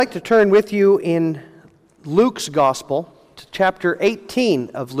I'd like to turn with you in Luke's Gospel to chapter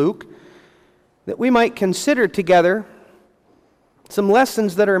 18 of Luke, that we might consider together some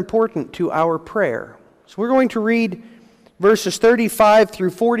lessons that are important to our prayer. So we're going to read verses 35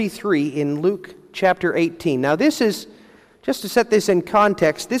 through 43 in Luke chapter 18. Now this is, just to set this in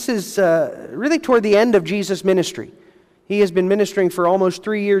context, this is really toward the end of Jesus' ministry. He has been ministering for almost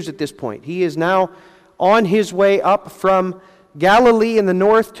 3 years at this point. He is now on his way up from Galilee in the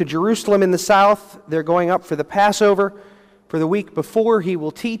north to Jerusalem in the south. They're going up for the Passover. For the week before, he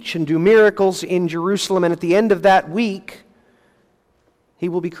will teach and do miracles in Jerusalem, and at the end of that week, he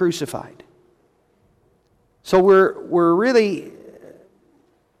will be crucified. So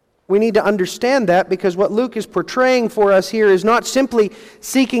we need to understand that, because what Luke is portraying for us here is not simply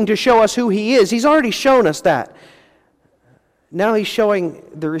seeking to show us who he is. He's already shown us that. Now he's showing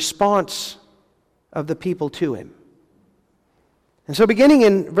the response of the people to him. And so beginning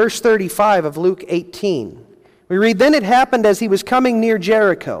in verse 35 of Luke 18, we read, "Then it happened as he was coming near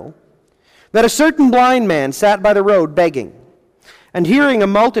Jericho, that a certain blind man sat by the road begging. And hearing a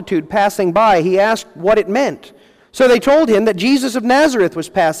multitude passing by, he asked what it meant. So they told him that Jesus of Nazareth was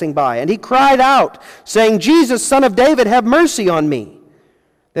passing by. And he cried out, saying, 'Jesus, Son of David, have mercy on me.'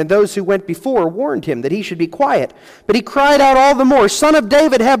 Then those who went before warned him that he should be quiet. But he cried out all the more, 'Son of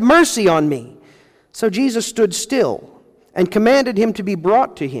David, have mercy on me.' So Jesus stood still and commanded him to be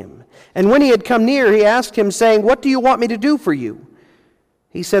brought to him. And when he had come near, he asked him, saying, 'What do you want me to do for you?'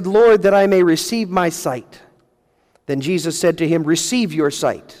 He said, 'Lord, that I may receive my sight.' Then Jesus said to him, 'Receive your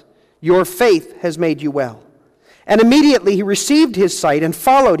sight. Your faith has made you well.' And immediately he received his sight and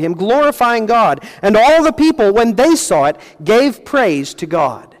followed him, glorifying God. And all the people, when they saw it, gave praise to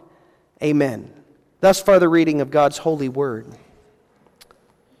God." Amen. Thus far the reading of God's holy word.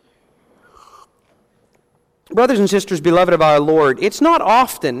 Brothers and sisters, beloved of our Lord, it's not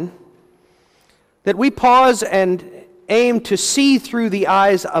often that we pause and aim to see through the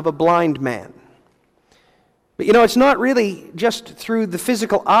eyes of a blind man. But it's not really just through the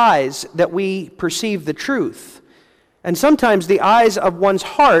physical eyes that we perceive the truth. And sometimes the eyes of one's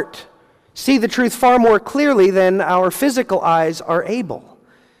heart see the truth far more clearly than our physical eyes are able.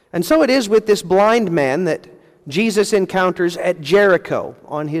 And so it is with this blind man that Jesus encounters at Jericho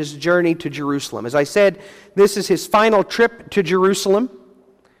on his journey to Jerusalem. As I said, this is his final trip to Jerusalem.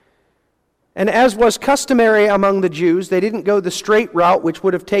 And as was customary among the Jews, they didn't go the straight route, which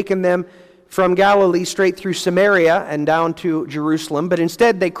would have taken them from Galilee straight through Samaria and down to Jerusalem, but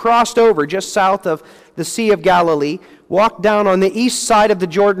instead they crossed over just south of the Sea of Galilee, walked down on the east side of the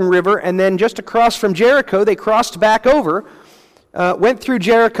Jordan River, and then just across from Jericho they crossed back over, went through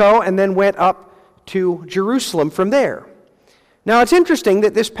Jericho, and then went up to Jerusalem from there. Now it's interesting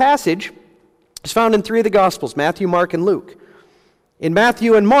that this passage is found in 3 of the Gospels, Matthew, Mark, and Luke. In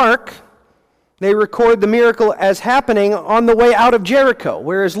Matthew and Mark, they record the miracle as happening on the way out of Jericho,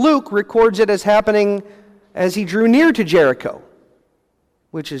 whereas Luke records it as happening as he drew near to Jericho,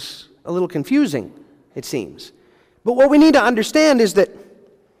 which is a little confusing, it seems. But what we need to understand is that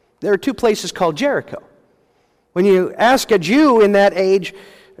there are 2 places called Jericho. When you ask a Jew in that age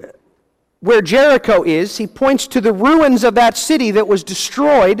where Jericho is, he points to the ruins of that city that was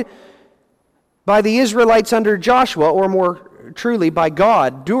destroyed by the Israelites under Joshua, or more truly by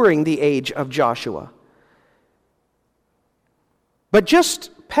God during the age of Joshua. But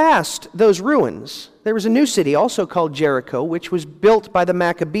just past those ruins, there was a new city also called Jericho, which was built by the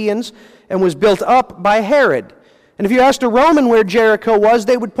Maccabees and was built up by Herod. And if you asked a Roman where Jericho was,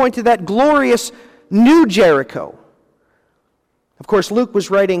 they would point to that glorious new Jericho. Of course, Luke was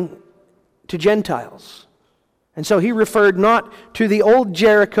writing to Gentiles. And so he referred not to the old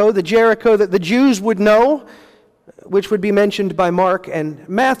Jericho, the Jericho that the Jews would know, which would be mentioned by Mark and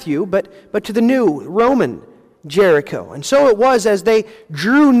Matthew, but to the new Roman Jericho. And so it was, as they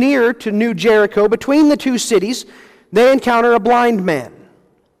drew near to New Jericho, between the 2 cities, they encounter a blind man.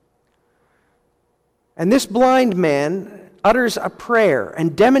 And this blind man utters a prayer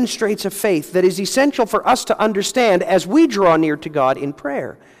and demonstrates a faith that is essential for us to understand as we draw near to God in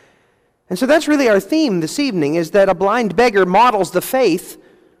prayer. And so that's really our theme this evening, is that a blind beggar models the faith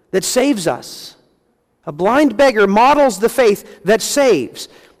that saves us. A blind beggar models the faith that saves.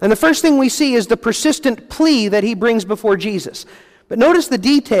 And the first thing we see is the persistent plea that he brings before Jesus. But notice the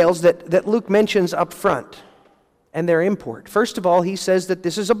details that Luke mentions up front and their import. First of all, he says that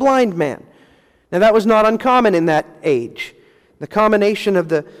this is a blind man. Now that was not uncommon in that age. The combination of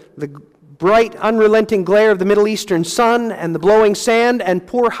the bright, unrelenting glare of the Middle Eastern sun and the blowing sand and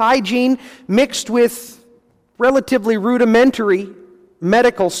poor hygiene mixed with relatively rudimentary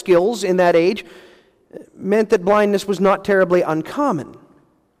medical skills in that age meant that blindness was not terribly uncommon.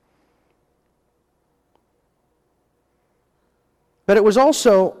 But it was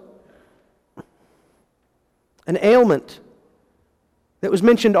also an ailment that was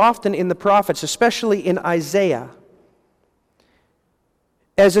mentioned often in the prophets, especially in Isaiah,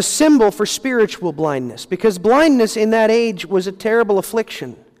 as a symbol for spiritual blindness, because blindness in that age was a terrible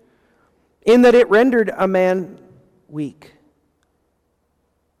affliction, in that it rendered a man weak.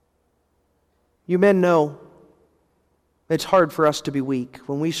 You men know it's hard for us to be weak.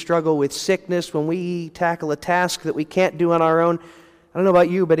 When we struggle with sickness, when we tackle a task that we can't do on our own, I don't know about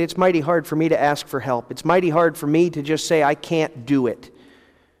you, but it's mighty hard for me to ask for help. It's mighty hard for me to just say, I can't do it.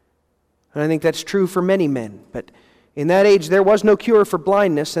 And I think that's true for many men. But in that age, there was no cure for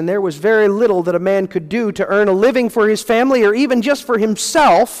blindness, and there was very little that a man could do to earn a living for his family or even just for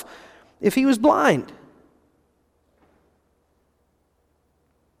himself if he was blind.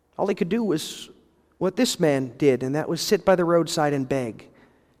 All he could do was what this man did, and that was sit by the roadside and beg,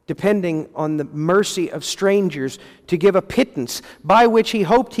 depending on the mercy of strangers to give a pittance by which he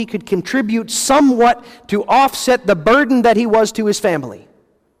hoped he could contribute somewhat to offset the burden that he was to his family.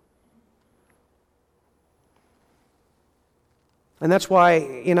 And that's why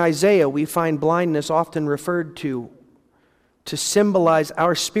in Isaiah we find blindness often referred to symbolize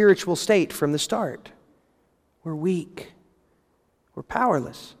our spiritual state from the start. We're weak. We're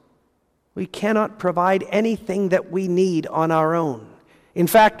powerless. We cannot provide anything that we need on our own. In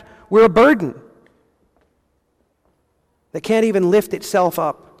fact, we're a burden that can't even lift itself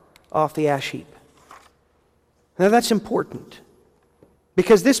up off the ash heap. Now that's important,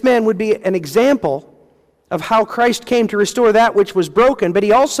 because this man would be an example of how Christ came to restore that which was broken, but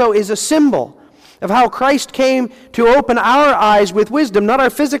he also is a symbol of how Christ came to open our eyes with wisdom, not our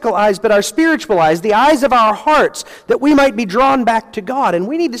physical eyes, but our spiritual eyes, the eyes of our hearts, that we might be drawn back to God. And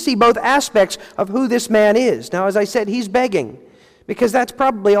we need to see both aspects of who this man is. Now, as I said, he's begging, because that's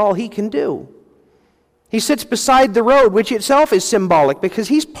probably all he can do. He sits beside the road, which itself is symbolic, because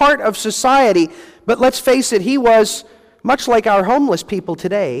he's part of society. But let's face it, he was, much like our homeless people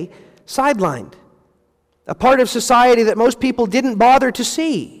today, sidelined. A part of society that most people didn't bother to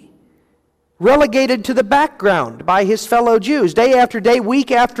see. Relegated to the background by his fellow Jews. Day after day, week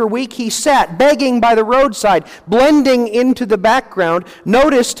after week, he sat begging by the roadside, blending into the background,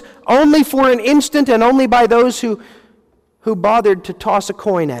 noticed only for an instant and only by those who bothered to toss a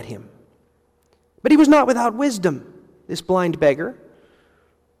coin at him. But he was not without wisdom, this blind beggar,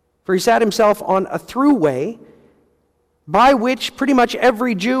 for he sat himself on a throughway by which pretty much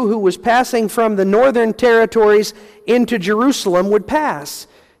every Jew who was passing from the northern territories into Jerusalem would pass.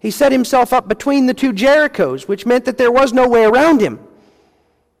 He set himself up between the two Jerichos, which meant that there was no way around him,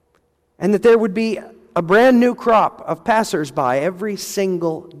 and that there would be a brand new crop of passers-by every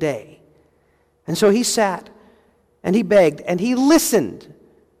single day. And so he sat, and he begged, and he listened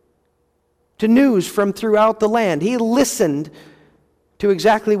to news from throughout the land. He listened to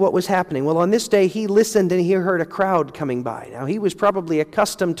exactly what was happening. Well, on this day, he listened and he heard a crowd coming by. Now, he was probably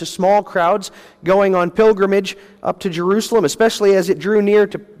accustomed to small crowds going on pilgrimage up to Jerusalem, especially as it drew near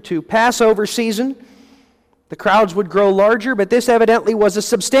to Passover season. The crowds would grow larger, but this evidently was a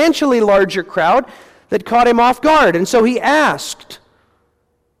substantially larger crowd that caught him off guard. And so he asked,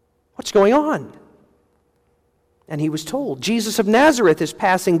 "What's going on?" And he was told, "Jesus of Nazareth is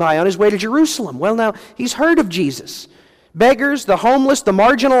passing by on his way to Jerusalem." Well, now, he's heard of Jesus. Beggars, the homeless, the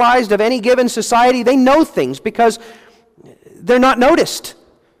marginalized of any given society, they know things because they're not noticed.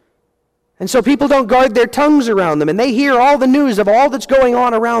 And so people don't guard their tongues around them, and they hear all the news of all that's going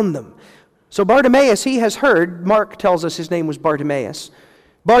on around them. So Bartimaeus, he has heard, Mark tells us his name was Bartimaeus.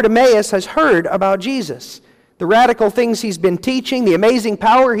 Bartimaeus has heard about Jesus, the radical things he's been teaching, the amazing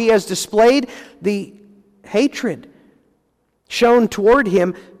power he has displayed, the hatred shown toward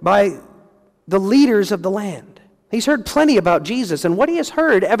him by the leaders of the land. He's heard plenty about Jesus, and what he has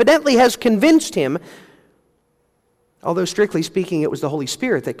heard evidently has convinced him, although strictly speaking it was the Holy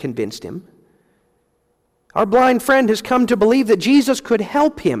Spirit that convinced him. Our blind friend has come to believe that Jesus could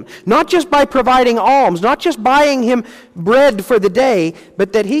help him, not just by providing alms, not just buying him bread for the day,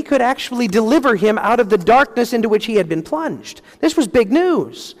 but that he could actually deliver him out of the darkness into which he had been plunged. This was big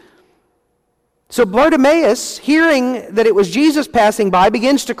news. So Bartimaeus, hearing that it was Jesus passing by,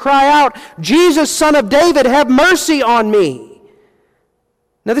 begins to cry out, "Jesus, Son of David, have mercy on me."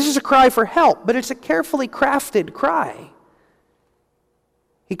 Now this is a cry for help, but it's a carefully crafted cry.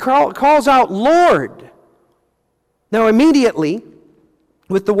 He calls out, "Lord." Now immediately,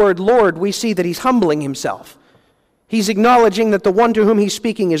 with the word Lord, we see that he's humbling himself. He's acknowledging that the one to whom he's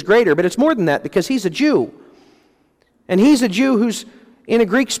speaking is greater, but it's more than that, because he's a Jew. And he's a Jew who's in a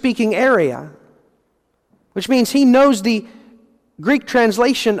Greek-speaking area, which means he knows the Greek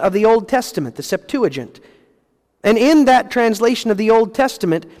translation of the Old Testament, the Septuagint. And in that translation of the Old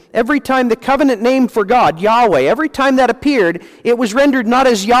Testament, every time the covenant name for God, Yahweh, every time that appeared, it was rendered not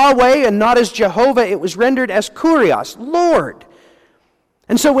as Yahweh and not as Jehovah, it was rendered as Kurios, Lord.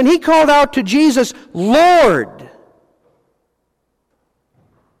 And so when he called out to Jesus, Lord,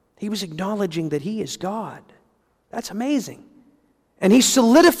 he was acknowledging that he is God. That's amazing. And he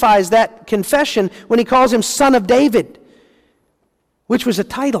solidifies that confession when he calls him Son of David, which was a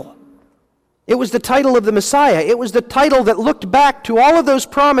title. It was the title of the Messiah. It was the title that looked back to all of those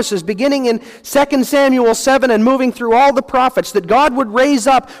promises beginning in 2 Samuel 7 and moving through all the prophets, that God would raise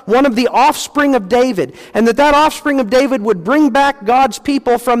up one of the offspring of David, and that offspring of David would bring back God's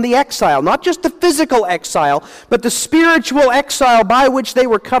people from the exile. Not just the physical exile, but the spiritual exile by which they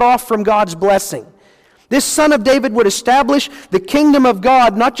were cut off from God's blessing. This Son of David would establish the kingdom of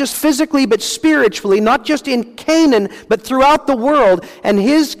God, not just physically, but spiritually, not just in Canaan, but throughout the world, and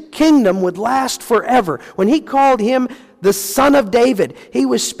his kingdom would last forever. When he called him the Son of David, he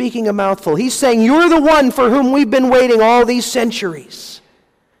was speaking a mouthful. He's saying, you're the one for whom we've been waiting all these centuries.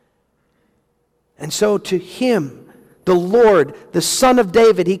 And so to him, the Lord, the Son of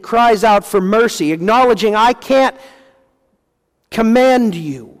David, he cries out for mercy, acknowledging, I can't command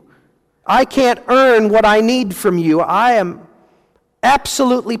you. I can't earn what I need from you. I am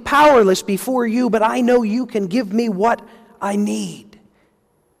absolutely powerless before you, but I know you can give me what I need.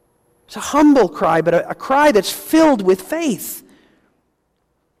 It's a humble cry, but a cry that's filled with faith.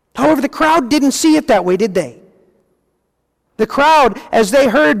 However, the crowd didn't see it that way, did they? The crowd, as they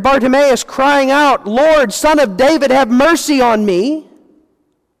heard Bartimaeus crying out, Lord, Son of David, have mercy on me,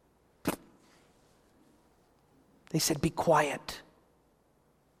 they said, be quiet.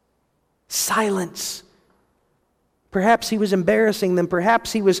 Silence. Perhaps he was embarrassing them.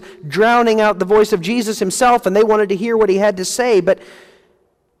 Perhaps he was drowning out the voice of Jesus himself, and they wanted to hear what he had to say. But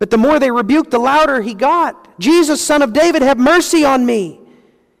the more they rebuked, the louder he got. Jesus, Son of David, have mercy on me.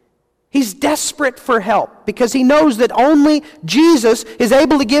 He's desperate for help because he knows that only Jesus is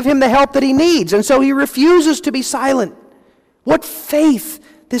able to give him the help that he needs. And so he refuses to be silent. What faith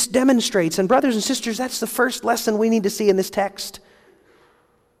this demonstrates. And brothers and sisters, that's the first lesson we need to see in this text.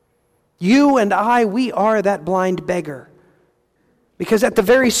 You and I, we are that blind beggar. Because at the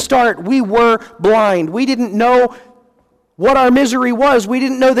very start, we were blind. We didn't know what our misery was. We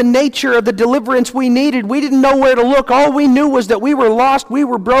didn't know the nature of the deliverance we needed. We didn't know where to look. All we knew was that we were lost, we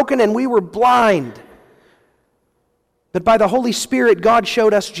were broken, and we were blind. But by the Holy Spirit, God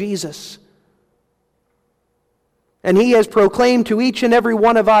showed us Jesus. And he has proclaimed to each and every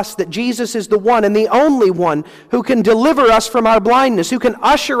one of us that Jesus is the one and the only one who can deliver us from our blindness, who can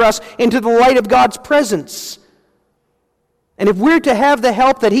usher us into the light of God's presence. And if we're to have the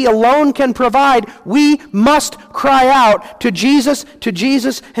help that he alone can provide, we must cry out to Jesus,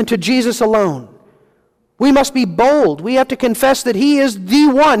 and to Jesus alone. We must be bold. We have to confess that he is the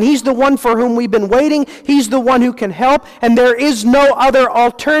one. He's the one for whom we've been waiting. He's the one who can help, and there is no other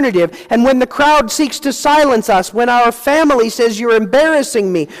alternative. And when the crowd seeks to silence us, when our family says, you're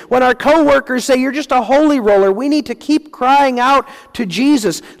embarrassing me, when our co-workers say, you're just a holy roller, we need to keep crying out to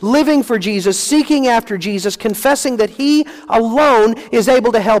Jesus, living for Jesus, seeking after Jesus, confessing that he alone is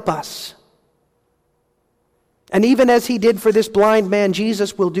able to help us. And even as he did for this blind man,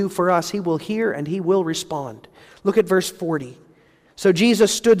 Jesus will do for us. He will hear and he will respond. Look at verse 40. So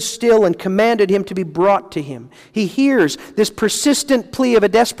Jesus stood still and commanded him to be brought to him. He hears this persistent plea of a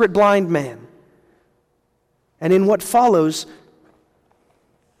desperate blind man. And in what follows,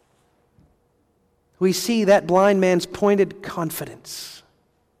 we see that blind man's pointed confidence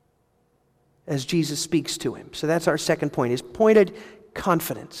as Jesus speaks to him. So that's our second point, his pointed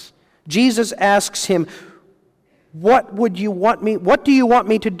confidence. Jesus asks him, what do you want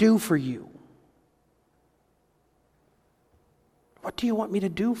me to do for you? What do you want me to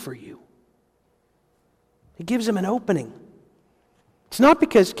do for you? He gives him an opening. It's not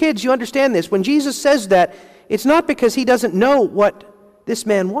because, kids, you understand this, when Jesus says that, it's not because he doesn't know what this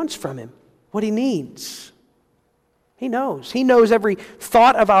man wants from him, what he needs. He knows. He knows every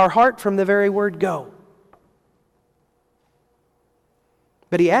thought of our heart from the very word go.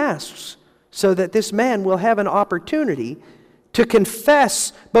 But he asks so that this man will have an opportunity to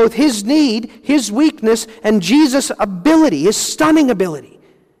confess both his need, his weakness, and Jesus' ability, his stunning ability.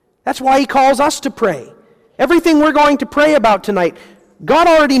 That's why he calls us to pray. Everything we're going to pray about tonight, God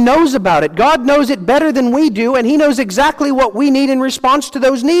already knows about it. God knows it better than we do, and he knows exactly what we need in response to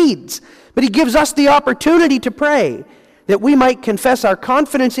those needs. But he gives us the opportunity to pray that we might confess our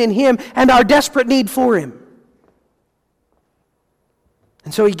confidence in him and our desperate need for him.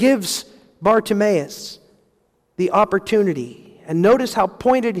 And so he gives Bartimaeus the opportunity. And notice how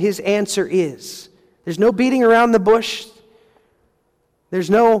pointed his answer is. There's no beating around the bush. There's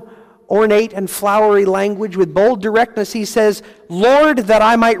no ornate and flowery language. With bold directness, he says, Lord, that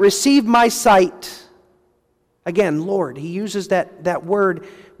I might receive my sight. Again, Lord. He uses that word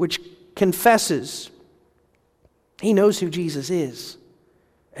which confesses. He knows who Jesus is.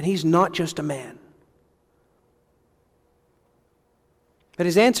 And he's not just a man. But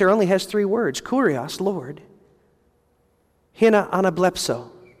his answer only has 3 words. Kurios, Lord. Hina anablepso.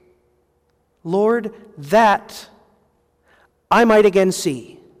 Lord, that I might again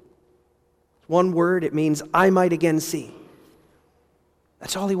see. One word, it means I might again see.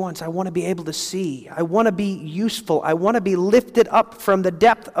 That's all he wants. I want to be able to see. I want to be useful. I want to be lifted up from the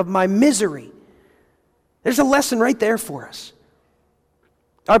depth of my misery. There's a lesson right there for us.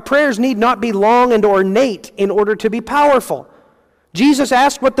 Our prayers need not be long and ornate in order to be powerful. Jesus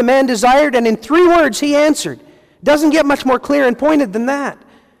asked what the man desired, and in 3 words he answered. Doesn't get much more clear and pointed than that.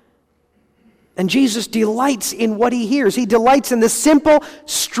 And Jesus delights in what he hears. He delights in the simple,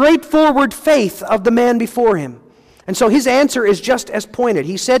 straightforward faith of the man before him. And so his answer is just as pointed.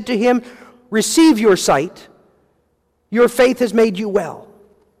 He said to him, receive your sight. Your faith has made you well.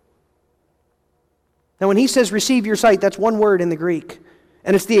 Now when he says receive your sight, that's one word in the Greek.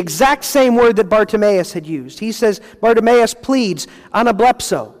 And it's the exact same word that Bartimaeus had used. He says, Bartimaeus pleads,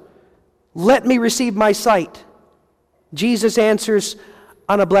 anablepso, let me receive my sight. Jesus answers,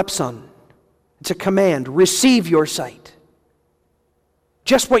 anablepson. It's a command, receive your sight.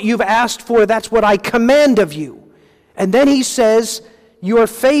 Just what you've asked for, that's what I command of you. And then he says, your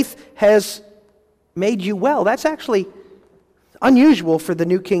faith has made you well. That's actually unusual for the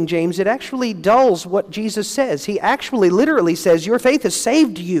New King James. It actually dulls what Jesus says. He actually literally says, your faith has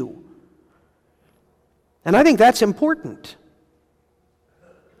saved you. And I think that's important.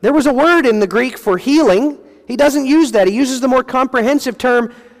 There was a word in the Greek for healing. He doesn't use that. He uses the more comprehensive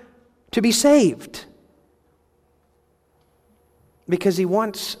term to be saved. Because he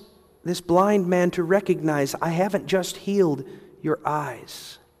wants this blind man to recognize, I haven't just healed your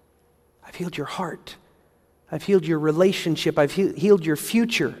eyes. I've healed your heart. I've healed your relationship. I've healed your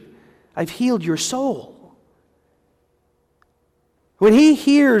future. I've healed your soul. When he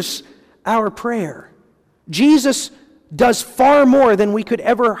hears our prayer, Jesus does far more than we could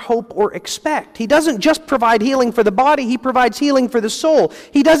ever hope or expect. He doesn't just provide healing for the body, he provides healing for the soul.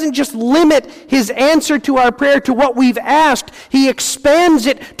 He doesn't just limit his answer to our prayer to what we've asked, he expands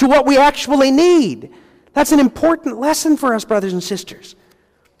it to what we actually need. That's an important lesson for us, brothers and sisters.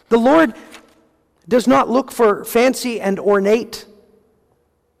 The Lord does not look for fancy and ornate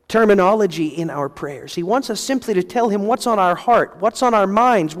terminology in our prayers. He wants us simply to tell him what's on our heart, what's on our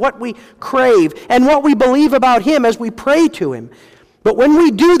minds, what we crave, and what we believe about him as we pray to him. But when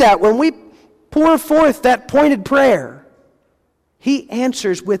we do that, when we pour forth that pointed prayer, he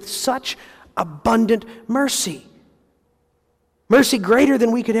answers with such abundant mercy. Mercy greater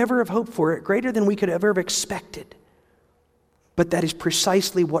than we could ever have hoped for, greater than we could ever have expected. But that is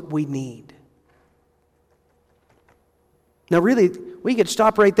precisely what we need. Now really, we could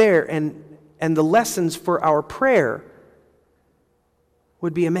stop right there and the lessons for our prayer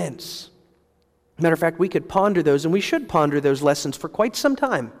would be immense. Matter of fact, we could ponder those, and we should ponder those lessons for quite some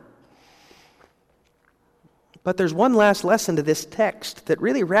time. But there's one last lesson to this text that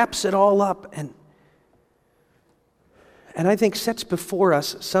really wraps it all up and I think sets before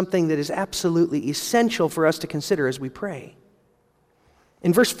us something that is absolutely essential for us to consider as we pray.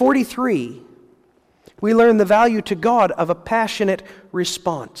 In verse 43, we learn the value to God of a passionate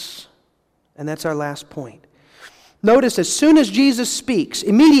response. And that's our last point. Notice, as soon as Jesus speaks,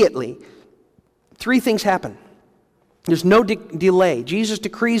 immediately, 3 things happen. There's no delay. Jesus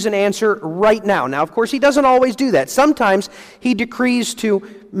decrees an answer right now. Now, of course, he doesn't always do that. Sometimes he decrees to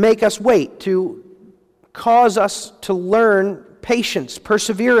make us wait, to cause us to learn patience,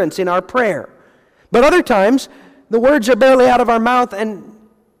 perseverance in our prayer. But other times, the words are barely out of our mouth and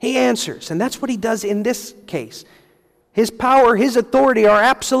he answers. And that's what he does in this case. His power, his authority are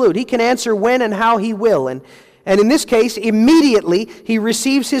absolute. He can answer when and how he will. And in this case, immediately he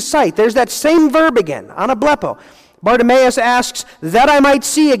receives his sight. There's that same verb again, anablepo. Bartimaeus asks, that I might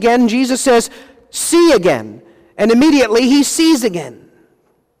see again. Jesus says, see again. And immediately he sees again.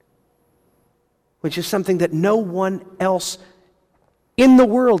 Which is something that no one else in the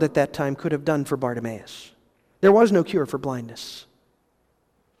world at that time could have done for Bartimaeus. There was no cure for blindness.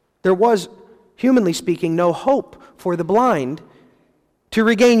 There was, humanly speaking, no hope for the blind to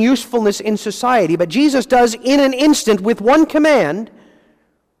regain usefulness in society. But Jesus does in an instant, with one command,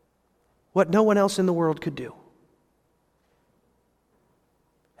 what no one else in the world could do.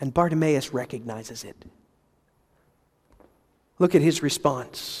 And Bartimaeus recognizes it. Look at his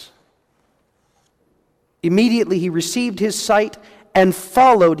response. Immediately he received his sight and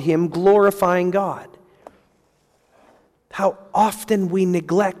followed him, glorifying God. How often we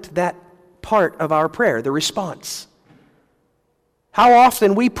neglect that part of our prayer, the response. How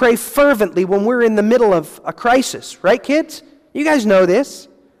often we pray fervently when we're in the middle of a crisis, right, kids? You guys know this.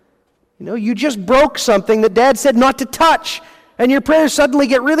 You know, you just broke something that Dad said not to touch, and your prayers suddenly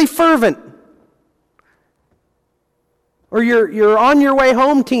get really fervent. Or you're on your way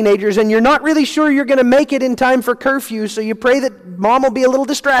home, teenagers, and you're not really sure you're going to make it in time for curfew, so you pray that Mom will be a little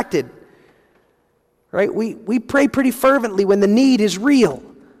distracted. Right? We pray pretty fervently when the need is real.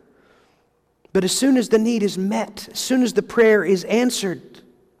 But as soon as the need is met, as soon as the prayer is answered,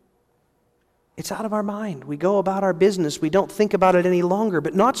 it's out of our mind. We go about our business. We don't think about it any longer.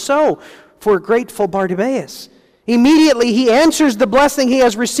 But not so for grateful Bartimaeus. Immediately he answers the blessing he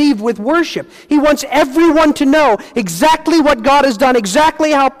has received with worship. He wants everyone to know exactly what God has done,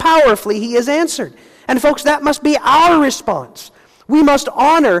 exactly how powerfully he has answered. And folks, that must be our response. We must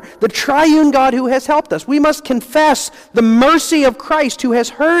honor the triune God who has helped us. We must confess the mercy of Christ who has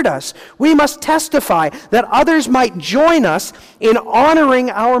heard us. We must testify that others might join us in honoring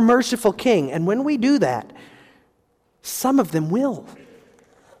our merciful King. And when we do that, some of them will.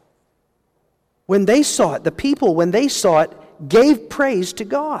 When they saw it, the people, when they saw it, gave praise to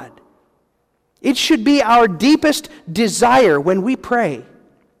God. It should be our deepest desire when we pray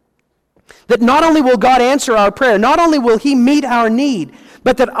that not only will God answer our prayer, not only will He meet our need,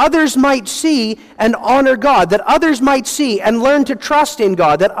 but that others might see and honor God, that others might see and learn to trust in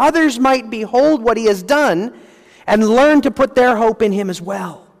God, that others might behold what He has done and learn to put their hope in Him as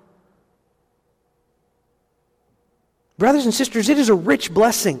well. Brothers and sisters, it is a rich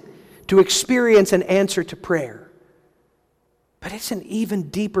blessing to experience an answer to prayer. But it's an even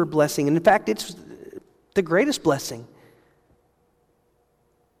deeper blessing. And in fact, it's the greatest blessing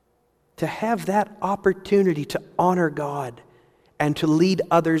to have that opportunity to honor God and to lead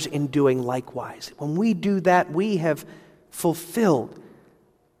others in doing likewise. When we do that, we have fulfilled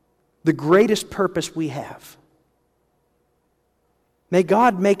the greatest purpose we have. May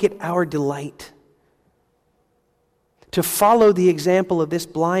God make it our delight to follow the example of this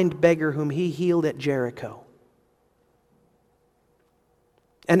blind beggar whom He healed at Jericho.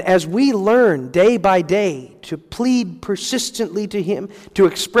 And as we learn day by day to plead persistently to Him, to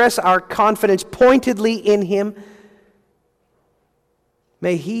express our confidence pointedly in Him,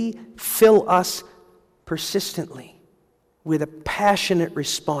 may He fill us persistently with a passionate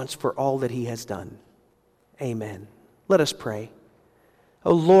response for all that He has done. Amen. Let us pray.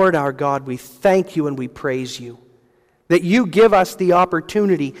 O Lord our God, we thank You and we praise You that You give us the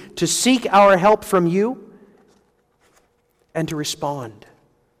opportunity to seek our help from You and to respond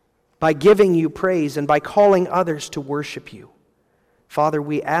by giving You praise and by calling others to worship You. Father,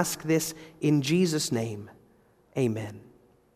 we ask this in Jesus' name. Amen.